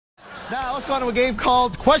Now let's go on to a game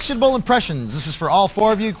called Questionable Impressions. This is for all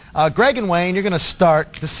four of you. Greg and Wayne, you're going to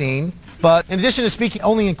start the scene. But in addition to speaking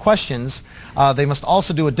only in questions, they must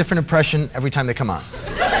also do a different impression every time they come on.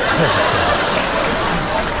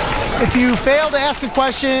 If you fail to ask a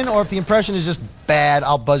question, or if the impression is just bad,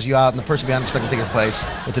 I'll buzz you out and the person behind the mic will take your place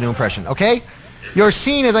with the new impression, okay? Your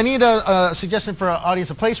scene is, I need a suggestion for an audience,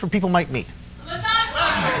 a place where people might meet.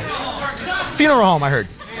 Funeral home, I heard.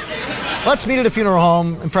 Let's meet at a funeral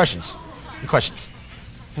home. Impressions and questions.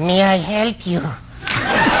 May I help you?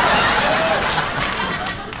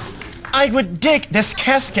 I would dig this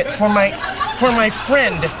casket for my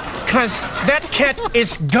friend, cause that cat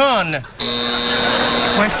is gone.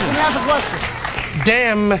 Question. Let me have a question.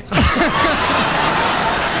 Damn.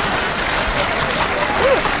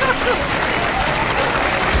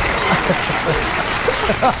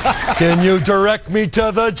 Can you direct me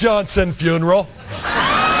to the Johnson funeral?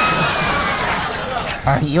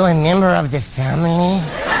 Are you a member of the family?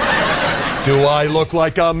 Do I look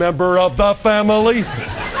like a member of the family?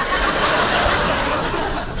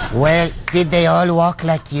 Well, did they all walk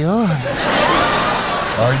like you?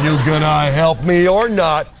 Are you gonna help me or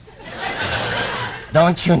not?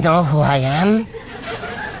 Don't you know who I am?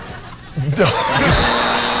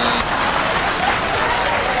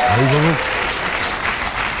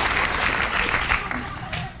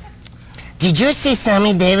 Did you see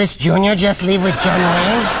Sammy Davis Jr. just leave with John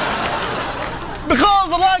Wayne?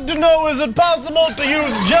 Because I'd like to know, is it possible to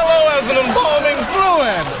use Jell-O as an embalming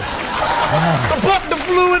fluid? Put the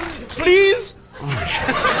fluid, please.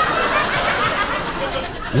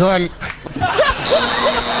 You're...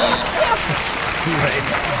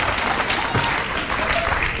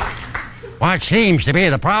 What seems to be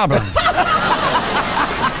the problem?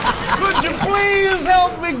 Could you please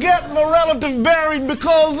help me get my relative buried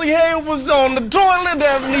because he was on the toilet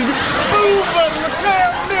and he moved and I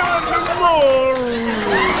can't do it anymore.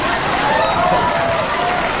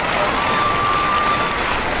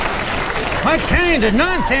 What kind of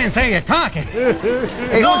nonsense are you talking?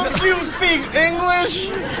 Hey, Don't you speak English?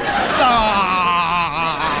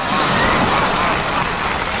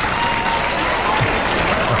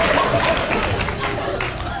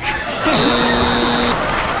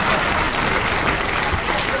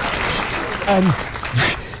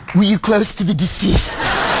 Were you close to the deceased?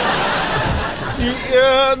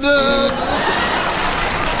 Yeah,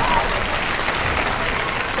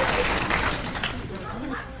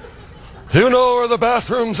 You know where the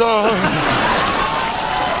bathrooms are?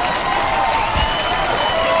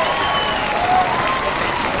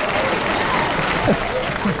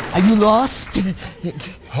 Are you lost?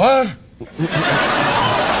 What?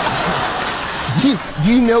 Do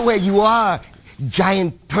you know where you are,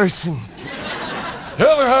 giant person? You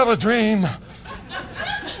ever have a dream?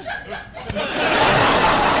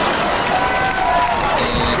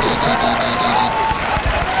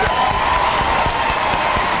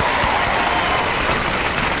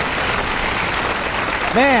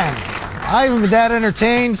 Man, I haven't been that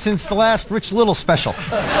entertained since the last Rich Little special.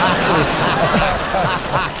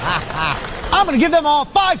 I'm going to give them all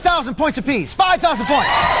 5,000 points apiece. 5,000 points.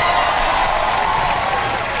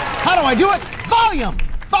 How do I do it? Volume,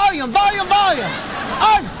 volume, volume, volume.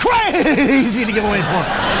 I'm crazy to give away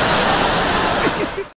points.